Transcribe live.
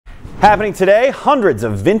Happening today, hundreds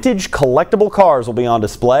of vintage collectible cars will be on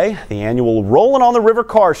display. The annual Rollin on the River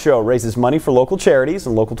Car Show raises money for local charities,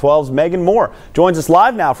 and Local 12's Megan Moore joins us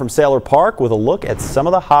live now from Saylor Park with a look at some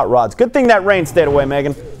of the hot rods. Good thing that rain stayed away,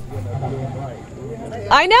 Megan.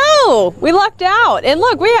 I know, we lucked out. And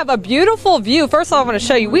look, we have a beautiful view. First of all, I want to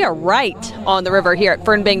show you, we are right on the river here at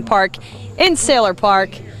Fernbank Park in Saylor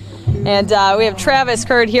Park. And we have Travis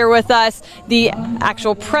Curd here with us, the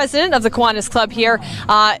actual president of the Kiwanis Club here.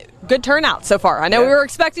 Good turnout so far. I know we were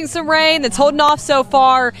expecting some rain. That's holding off so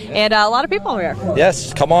far, and a lot of people here.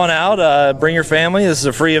 Yes, come on out. Bring your family. This is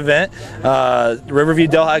a free event. Riverview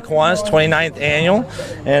Delhi Kiwanis 29th annual,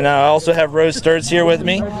 and I also have Rose Sturts here with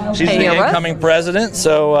me. She's the incoming president,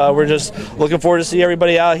 so we're just looking forward to see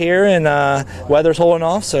everybody out here. And weather's holding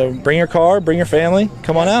off, so bring your car, bring your family.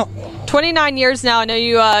 Come on out. 29 years now. I know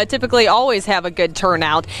you typically always have a good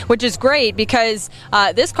turnout, which is great because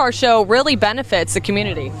this car show really benefits the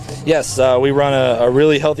community. Yes, we run a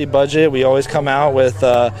really healthy budget. We always come out with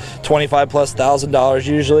 $25,000+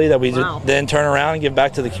 usually that we then turn around and give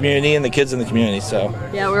back to the community and the kids in the community. So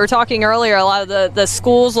yeah, we were talking earlier, a lot of the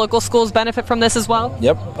schools, local schools benefit from this as well.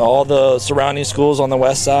 Yep, all the surrounding schools on the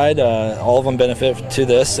west side, all of them benefit to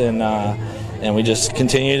this, and we just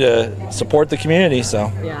continue to support the community.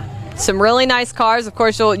 So yeah. Some really nice cars. Of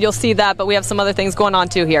course, you'll see that, but we have some other things going on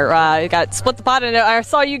too here. You got Split the Pot, and I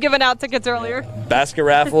saw you giving out tickets earlier. Basket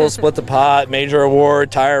raffle, Split the Pot, major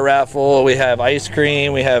award, tire raffle. We have ice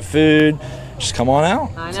cream, we have food. Just come on out.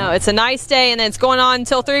 I know, it's a nice day, and it's going on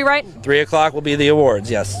until 3, right? 3 o'clock will be the awards,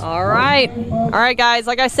 yes. All right, guys.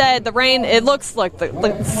 Like I said, the rain, it looks like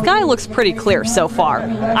the sky looks pretty clear so far.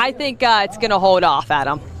 I think it's going to hold off,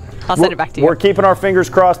 Adam. I'll send it back to you. We're keeping our fingers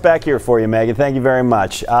crossed back here for you, Megan. Thank you very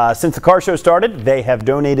much. Since the car show started, they have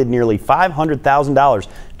donated nearly $500,000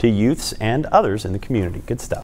 to youths and others in the community. Good stuff.